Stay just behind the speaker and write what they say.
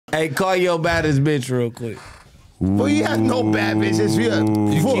Hey, call your baddest bitch real quick. Well, you have no bad bitches.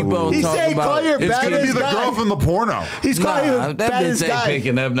 You keep on He talking said about call your it. It's gonna be baddest the guy. girl from the porno. He's calling you That baddest bitch ain't guy.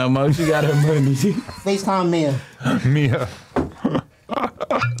 picking up no more. She got her money. FaceTime Mia. Mia.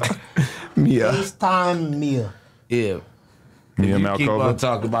 Mia. FaceTime Mia. Yeah. Mia You keep on Malkova.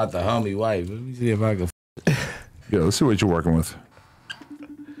 talking about the homie wife. Let me see if I can. Yeah, let's see what you're working with.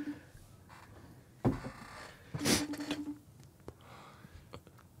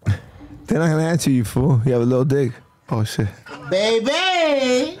 They're not gonna answer you, fool. You have a little dick. Oh shit.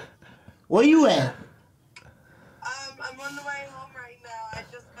 Baby, where you at? I'm on the way home right now. I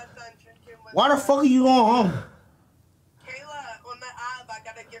just got done drinking with Why the fuck are you going home? Kayla on the app. I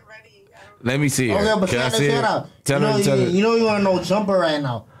gotta get ready. Let me see her. Okay, but Can I shut see it her? up. Tell her. You know you on no jumper right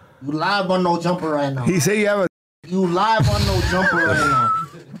now. You live on no jumper right now. He said you have a. You live on no jumper right now.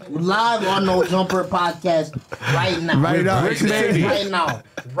 You live on no jumper podcast right now. Right now. Right now.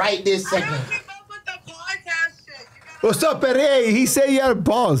 Right this I second. don't keep up with the podcast shit. You gotta What's up, Pere? He said you had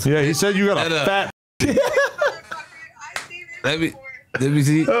balls. Yeah, he said you got Shut a up. fat. motherfucker. I seen it Let me before.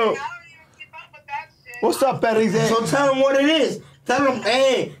 see. I don't even keep up with that shit. What's up, Pere? He said. So tell them what it is. Tell them,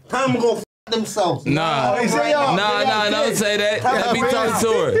 hey, tell them to go f themselves. Nah. He said, yo. Don't say that. Tell Let her me right talk now. to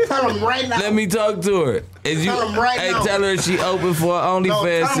her. Tell them right now. Let me talk to her. Is you? Tell 'em right Hey, now. tell her she open for an No,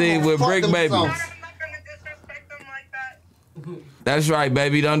 OnlyFans tell 'em scene go with fuck Brick Baby. themselves. I'm not gonna disrespect them like that. That's right,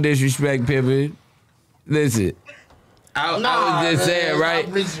 baby. Don't disrespect Pippin. Listen. I was just saying, right?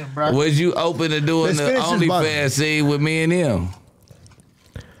 I'm reaching, bro. Was you open to doing Let's the finish this button. OnlyFans scene with me and him?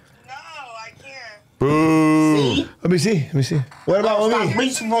 No, I can't. Boo. See? Let me see. Let me see. What about Stop me?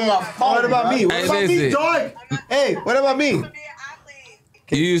 reaching for my phone. What about bro. me? What Hey, about me, listen. dog? Hey, what about me? To be an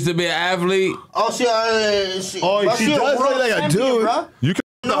athlete. You used to be an athlete. Oh, she Oh, bro, she a does look world like a champion, dude. Bro. You can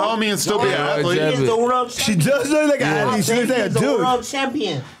be the homie and still be an Yeah, athlete. yeah. She is the world She champion. does look like an My athlete. She looks baby like a is a dude. world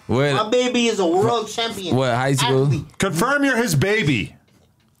champion. What? My baby is a world champion. What, high school? Athlete. Confirm you're his baby.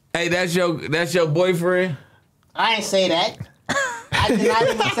 Hey, that's your boyfriend? I ain't say that. I did not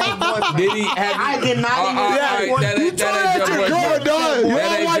even say boyfriend. Did he have I did not even all say right, boyfriend. that ain't your boyfriend. dog. You That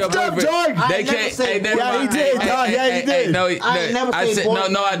all ain't your watched up, boyfriend. dog. I They ain't never can't. said Hey, never Yeah, he mind. did, Hey, dog. hey, Yeah, he hey, did. No, I ain't never I said said no. I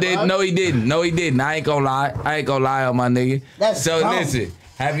boyfriend, didn't. bro. No, he didn't. No, he didn't. I ain't gonna lie. I ain't gonna lie on my nigga. That's so dumb. listen.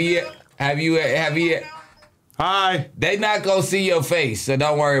 Have you? Hi. They not gonna see your face, so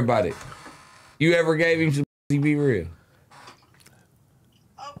don't worry about it. You ever gave him some pussy? Be real.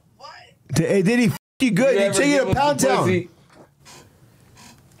 Oh, what? Hey, did he f you good? You He ever take you give to him Pound some Town. pussy?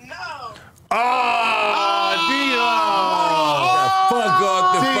 No. Fuck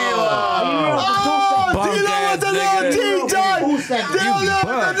off the phone. Punk Dino ass with the little nigga. D, dog. Who said that? Dino with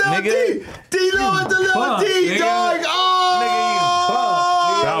buck, the little nigga. D. Dino with the little buck, D, nigga. dog.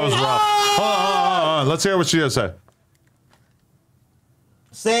 Oh. That was rough. Hold on. Let's hear what she has to say.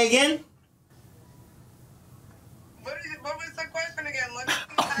 Say again. What was the question again? Let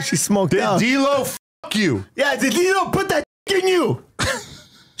me She smoked Did out. D-Lo fuck you? Yeah, did Dino put that in you?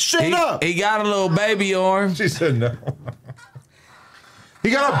 Straight up. He got a little baby on him. She said no. He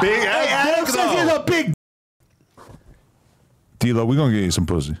got a big Hey, Adam ass says dick, he's though. a big. D-Lo, we gonna get you some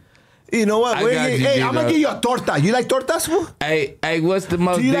pussy. You know what? I got you, Hey, I'm Dino. gonna give you a torta. You like tortas, fool? Hey, what's the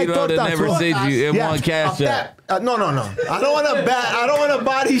most Do you like Dino that tortas, never bro? sent you in Yeah, one cash a app? fat- no. I don't want to I don't want to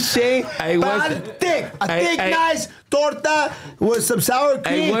body shame. Hey, but what's I'm the- thick. A Hey, thick, hey. nice torta with some sour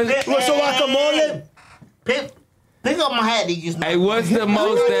cream, what's- with some guacamole. Pick up my hat. You just Hey, what's the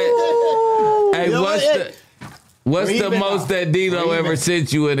most that? Hey, You know what's what? the? What's We the even most now. that Dino We ever even.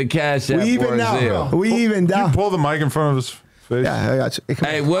 sent you in a cash app We or even a now. Zelle? We even down. Pull the mic in front of his face. Yeah, I got you. Come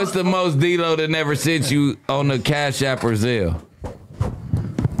Hey, what's the most Dino that never sent you on the cash app or Zelle?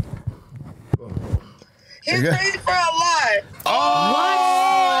 He's Okay. paid for a lot.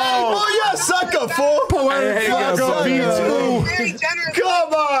 Oh, you're a sucker, fool. Hey, Fuck yo, off, me you. too. Very generous.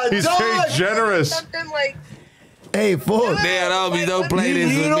 Come on, He's dog. very generous. Something like Hey, fool. Damn, Albie, don't play You-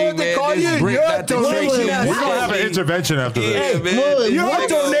 this you with know me, what they man. call This you? brick You're got a the trick donation shit. ass We're gonna have an Yeah. intervention after this. Yeah, man. You're a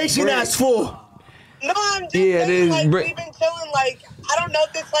This donation brick. ass fool. no, I'm just Yeah, saying, this like brick- we've been chilling. Like I don't know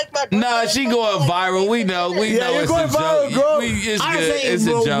if it's like my. Nah, birthday she or going something, viral. We know. We Yeah, know you're it's going a viral, joke. girl. It's I good. say, It's a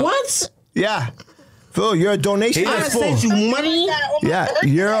bro, joke. what? Yeah. Phil, you're a donation I ass done fool. sent you money. Yeah,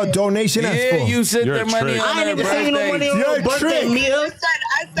 you're a donation ass Yeah, fool. you sent You're their a money trick. on I their ain't even sent you no money birthday. on You're your a birthday trick. meal.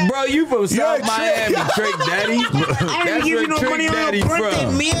 I said Bro, you from You're a South trick. Miami, Trick Daddy. I ain't That's give where you no Trick money on Daddy your birthday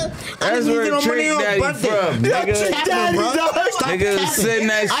from. meal. I That's didn't give where you no money Trick on your Daddy birthday. from, You're a nigga. trick daddy, bro. dog. Nigga, send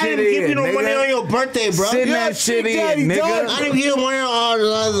that I shit didn't give you in, no money on nigga. your birthday, bro. Send You're that a shit trick daddy, in, dog. I nigga. didn't give you money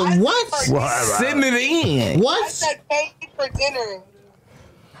on what? Send it in. I What? said pay for dinner.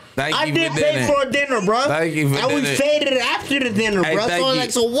 Thank I you did for pay dinner. for a dinner, bro. Thank you for and we dinner. faded it after the dinner, Hey, bro. thank So you.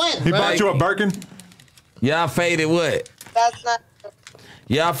 like, so what, He bro? bought you a Birkin? Y'all faded what? That's not.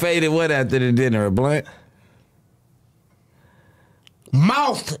 Y'all faded what after the dinner? A blunt?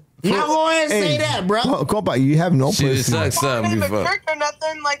 Mouth. Now go ahead and say that, bro. Compa, you have no She just pussy. sucked something Not even before. trick or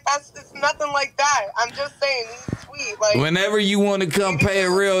nothing. Like it's nothing like that. I'm just saying he's sweet. Like Whenever you want to come pay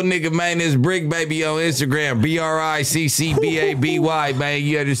a real nigga, man, it's Brick Baby on Instagram. BRICCBABY, man.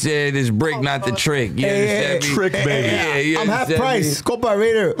 You understand? It's Brick, not the trick. You understand me? Trick baby. Yeah, you I'm half understand price. me? Compa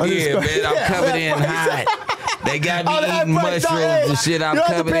Raider. Yeah, man, I'm coming in hot. They got me Oh, that eating price, mushrooms hey, and shit. I'm you don't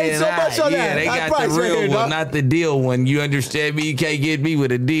have to coming pay in so hot. much on Yeah, that. they That got price the right real here, one, dog. not the deal one. You understand me? You can't get me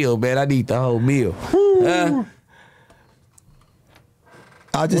with a deal, man. I need the whole meal.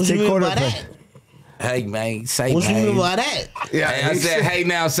 I'll just What you take mean quarter by pay. that? Hey, man, say What you man. mean by that? Yeah, Hey, I said, hey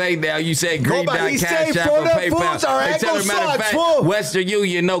now, say now. You said green Go back. dot, He cash said app, for or the PayPal. foods, all right? Hey, tell Go her, matter of socks, fact, fool. Western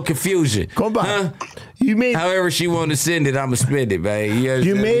Union, no confusion. Come back. Huh? You made However she want to send it, I'ma spend it, man. you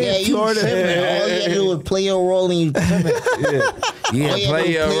understand? made Yeah, you Florida. tripping. All you gotta do is play your role and you tripping. Yeah, Oh, yeah,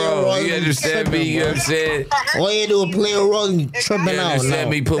 play your play your role. role, You you understand me? You understand? All you do is play your role and you tripping You out. understand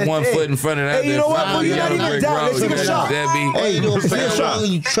me? Put one foot in front of the other. Hey, you know what, Follow fool? You're down not the even brick down. road. Let's take You a shot. understand me? All you do is play your role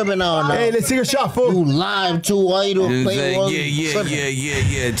and you tripping out now. Hey, let's take a shot, You fool. live too. All you do You is play your understand? role Yeah, and you yeah,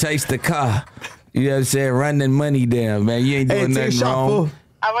 tripping. yeah. Taste the car. You know what I'm saying? Running money down, man. You ain't Hey, doing take a nothing shot, wrong. fool.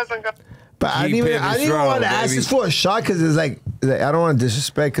 I wasn't going. But I Keep didn't it even strong, want to ask baby. this for a shot because it's like I don't want to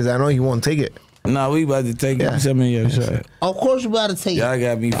disrespect because I know he won't take it. No, we about to take Yeah. some of your shot. Of course you gotta take Y'all it.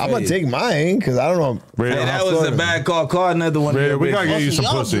 got me. I'm gonna faded. take mine because I don't know. Raider, Hey, that was a bad call. Call another one. of Raider, your we gotta bitches. get you some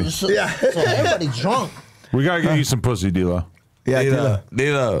Y'all pussy. so Yeah. everybody drunk. We gotta get you some pussy, D-Lo. Yeah, D-Lo.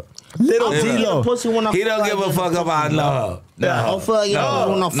 D-Lo. Little I'm getting D-Lo. the pussy when I He feel don't like give a getting fuck the about pussy. no. I don't feel like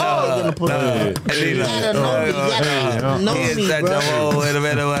getting the pussy when I feel like getting the pussy. You gotta know me. You gotta know He me, said bro. the whole in the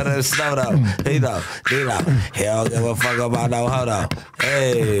middle of the snow though. He don't give a fuck about no hold on.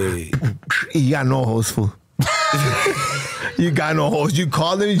 Hey. You got no host, fool. You got no host. You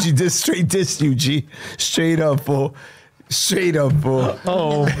called him, you just straight dissed you, G. Straight up, fool. Straight up, fool.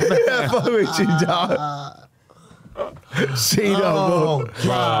 Oh, fuck with you, dog. Straight up, fool.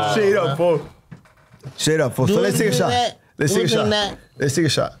 Straight up, fool. Straight up, fool. So let's take a shot. Let's take a shot. Let's take a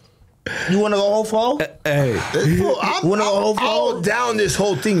shot. You wanna go whole four? Hey. Fool, Wanna go whole I'll four? down this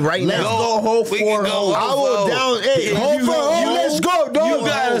whole thing right Let's now. go whole We four. can go I will down. Hey, hold for let's go, dog. You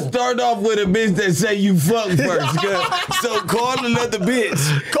gotta start off with a bitch that say you fuck first. So call another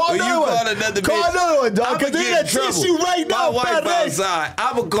bitch. Call Or you another one. call another Call bitch. another one, dog, I'ma 'cause they're get in gonna trouble. text you right now, My wife Padre. outside.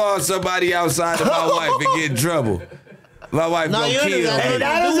 I'ma call somebody outside of my wife and get in trouble. My wife No, gonna you kill ain't got me. Hey, nothing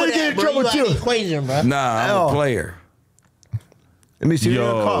that to do doesn't with get in that, bro. trouble You out too. the equation, bro. Nah, I'm Oh. a player. Let me see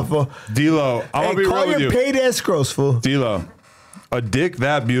your call, fool. D-Lo, I'm Hey, gonna be call real with your you. paid escrows, fool. D-Lo, a dick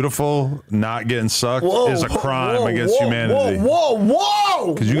that beautiful not getting sucked is a crime against humanity.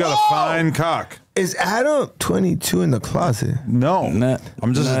 Whoa. Because you got a fine cock. Is Adam 22 in the closet? No, Nah,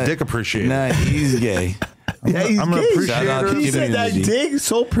 I'm just nah, a dick appreciator. Nah, he's gay. Yeah, he's I'm an gay. appreciator. Shout out to He said that community. dick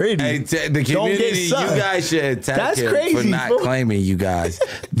so pretty. Hey, the Don't community, get you sucked. guys should attack That's him crazy, for not fool. claiming you guys.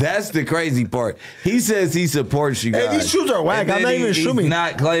 That's the crazy part. He says he supports you Hey, guys. these shoes are whack. And I'm then not even he's assuming.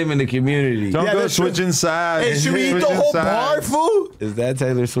 not claiming the community. Don't Yeah, go that's true. switching sides. Hey, should we eat the Switching whole sides. bar, fool? Is that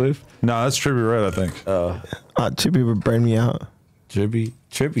Taylor Swift? No, that's Trippie Red, I think. Chippy would burn me out.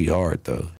 Trippy hard though.